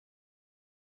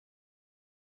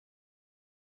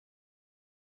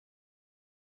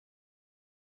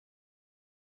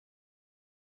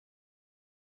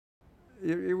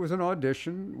it was an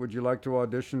audition. Would you like to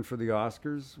audition for the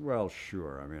Oscars? Well,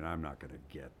 sure. I mean, I'm not going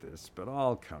to get this, but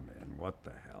I'll come in. What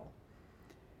the hell?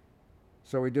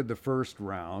 So we did the first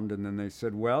round, and then they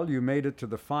said, well, you made it to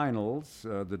the finals.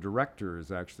 The director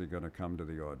is actually going to come to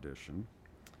the audition.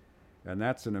 And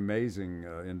that's an amazing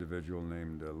individual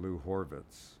named Lou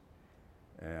Horvitz.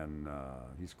 And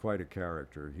he's quite a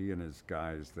character. He and his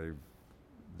guys,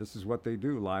 this is what they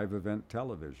do, live event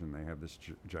television. They have this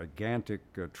gigantic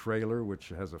trailer which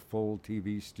has a full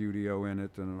TV studio in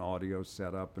it and an audio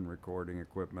setup and recording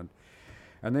equipment.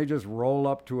 And they just roll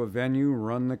up to a venue,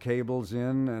 run the cables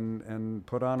in, and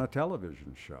put on a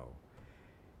television show.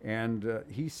 And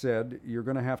he said, you're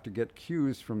going to have to get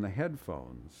cues from the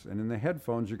headphones. And in the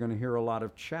headphones, you're going to hear a lot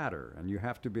of chatter. And you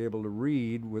have to be able to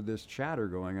read with this chatter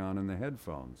going on in the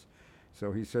headphones.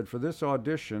 So he said, for this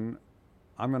audition,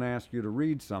 I'm going to ask you to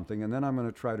read something, and then I'm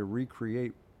going to try to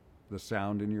recreate the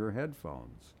sound in your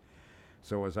headphones.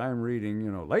 So as I'm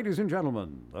reading, ladies and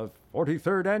gentlemen, the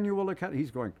 43rd Annual Academy,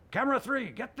 he's going, camera 3,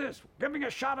 get this, give me a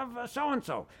shot of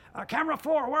so-and-so. Camera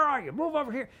 4, where are you? Move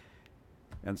over here.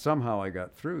 And somehow I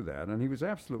got through that, and he was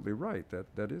absolutely right.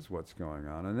 That is what's going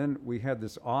on. And then we had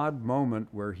this odd moment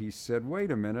where he said,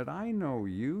 wait a minute, I know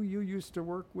you. You used to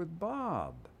work with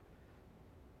Bob.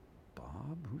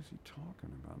 Bob? Who's he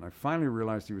talking about? And I finally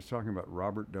realized he was talking about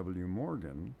Robert W.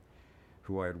 Morgan,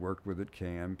 who I had worked with at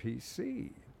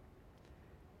KMPC.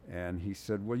 And he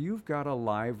said, well, you've got a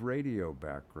live radio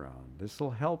background. This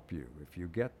will help you if you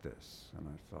get this. And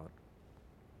I thought,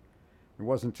 it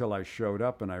wasn't until I showed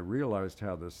up and I realized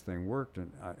how this thing worked,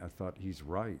 and I thought, he's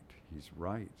right. He's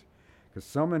right. Because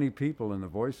so many people in the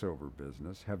voiceover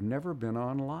business have never been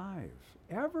on live,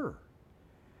 ever.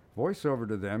 Voiceover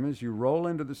to them is you roll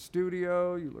into the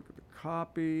studio, you look at the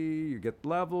copy, you get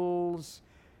levels,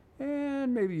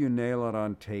 and maybe you nail it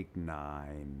on take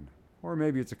 9. Or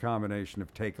maybe it's a combination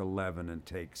of take 11 and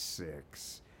take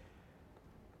 6.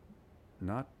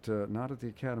 Not at the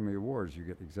Academy Awards. You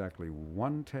get exactly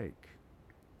one take.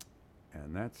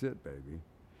 And that's it, baby.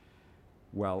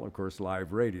 Well, of course,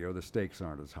 live radio, the stakes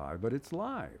aren't as high, but it's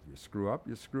live. You screw up,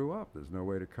 you screw up. There's no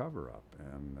way to cover up.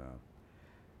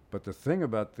 But the thing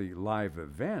about the live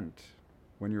event,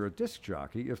 when you're a disc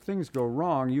jockey, if things go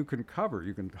wrong, you can cover.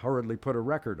 You can hurriedly put a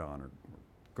record on or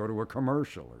go to a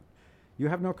commercial. Or you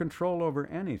have no control over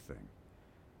anything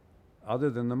other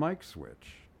than the mic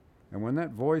switch. And when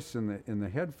that voice in the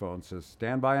headphone says,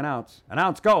 stand by, announce,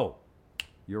 go,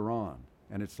 you're on.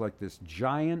 And it's like this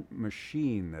giant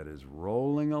machine that is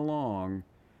rolling along,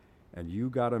 and you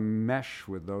got to mesh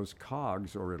with those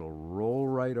cogs or it'll roll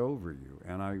right over you.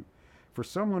 And for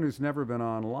someone who's never been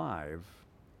on live,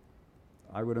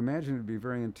 I would imagine it'd be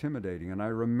very intimidating. And I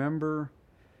remember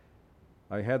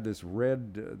I had this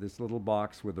little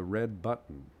box with a red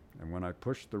button. And when I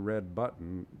pushed the red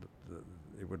button,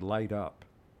 it would light up.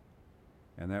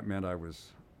 And that meant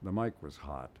the mic was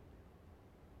hot.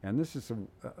 And this is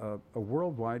a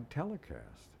worldwide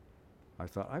telecast. I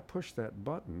thought, I pushed that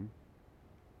button.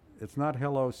 It's not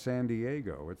hello San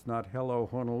Diego. It's not hello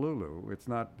Honolulu. It's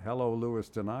not hello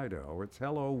Lewiston, Idaho. It's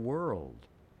hello world.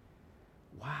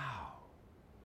 Wow.